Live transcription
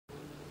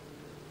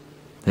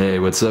Hey,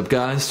 what's up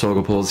guys?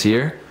 Togepoles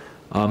here.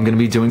 I'm going to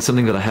be doing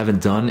something that I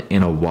haven't done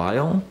in a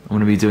while. I'm going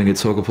to be doing a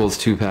Togepoles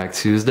 2-pack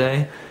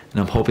Tuesday, and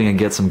I'm hoping I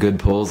get some good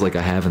pulls like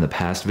I have in the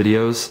past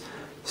videos.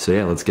 So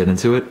yeah, let's get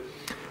into it.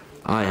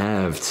 I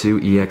have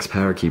 2 EX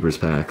Power Keepers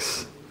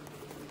packs.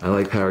 I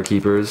like Power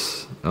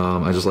Keepers.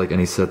 I just like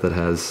any set that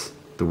has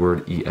the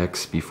word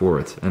EX before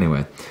it.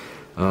 Anyway,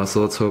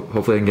 so let's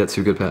hopefully I can get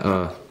 2 good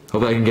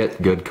hopefully I can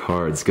get good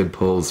cards, good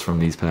pulls from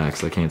these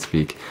packs. I can't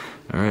speak.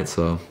 Alright,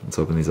 so let's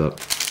open these up.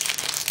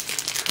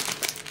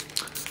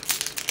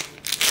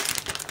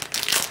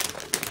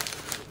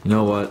 You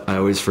know what? I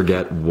always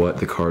forget what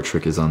the card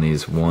trick is on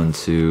these. 1,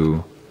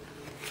 2,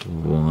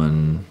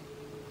 1.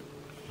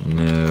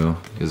 No,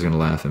 he's gonna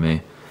laugh at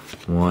me.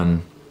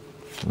 1,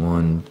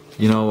 1.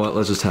 You know what?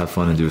 Let's just have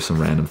fun and do some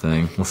random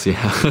thing. We'll see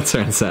how it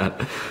turns out.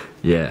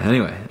 Yeah,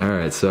 anyway.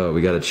 Alright, so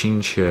we got a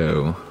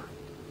Chinchou.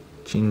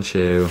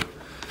 Chinchou.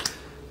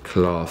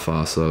 Claw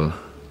Fossil.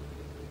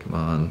 Come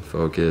on,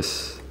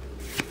 focus.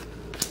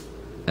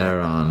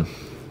 Aron.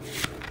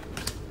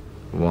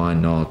 Why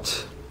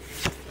not?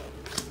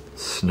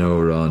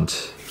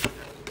 Snorunt.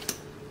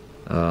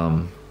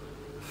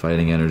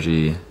 Fighting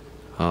Energy.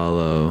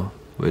 Hollow,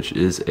 which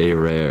is a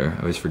rare.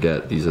 I always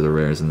forget these are the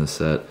rares in this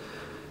set.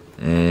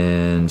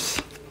 And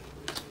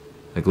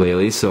a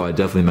Glalie, so I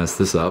definitely messed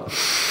this up.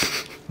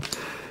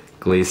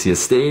 Glacia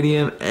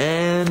Stadium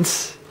and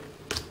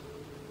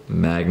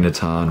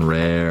Magneton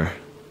rare.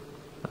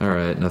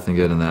 Alright, nothing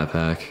good in that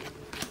pack.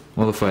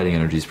 Well, the Fighting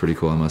Energy is pretty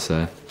cool, I must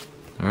say.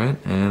 Alright,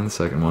 and the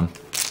second one.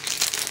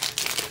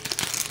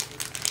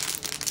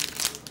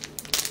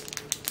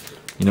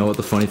 You know what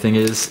the funny thing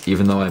is?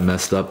 Even though I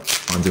messed up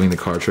on doing the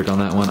card trick on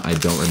that one, I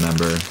don't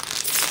remember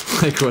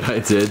like what I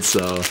did,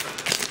 so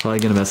probably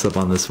gonna mess up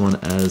on this one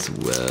as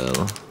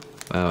well.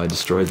 Wow, I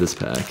destroyed this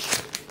pack.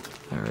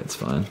 Alright, it's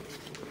fine.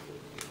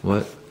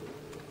 What?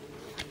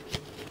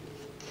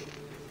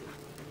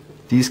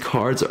 These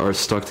cards are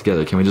stuck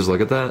together. Can we just look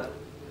at that?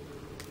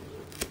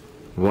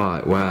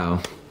 Why?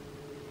 Wow.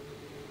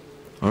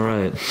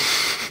 Alright.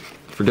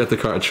 Forget the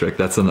card trick,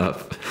 that's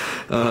enough.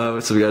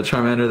 So we got a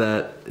Charmander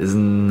that is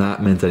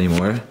not mint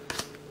anymore.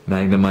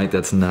 Magnemite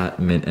that's not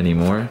mint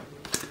anymore.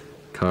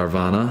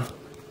 Carvanha.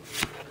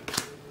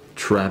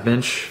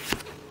 Trapinch.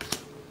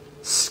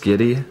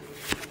 Skitty.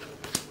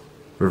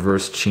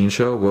 Reverse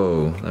Chinchou.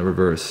 Whoa, that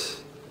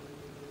reverse.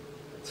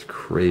 It's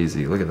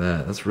crazy. Look at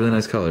that. That's really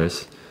nice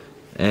colors.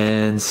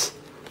 And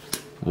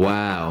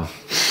wow.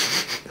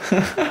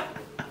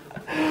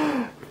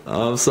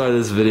 I'm sorry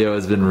this video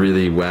has been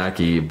really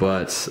wacky,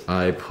 but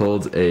I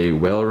pulled a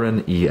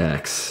Welrun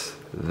EX.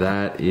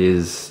 That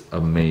is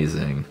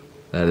amazing.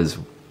 That is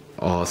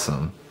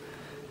awesome.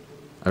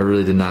 I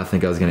really did not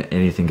think I was going to get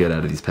anything good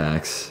out of these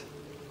packs.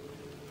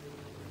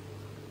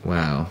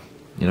 Wow.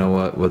 You know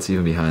what? What's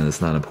even behind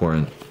this? Not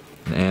important.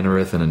 An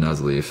Anorith and a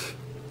Nuzleaf.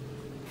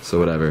 So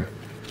whatever.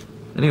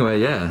 Anyway,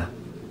 yeah.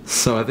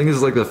 So I think this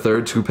is like the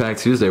third 2-pack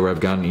Tuesday where I've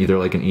gotten either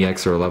like an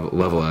EX or a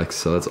level X,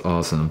 so that's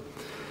awesome.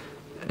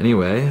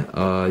 Anyway,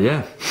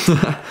 yeah.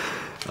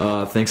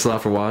 Thanks a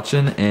lot for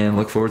watching, and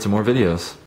look forward to more videos.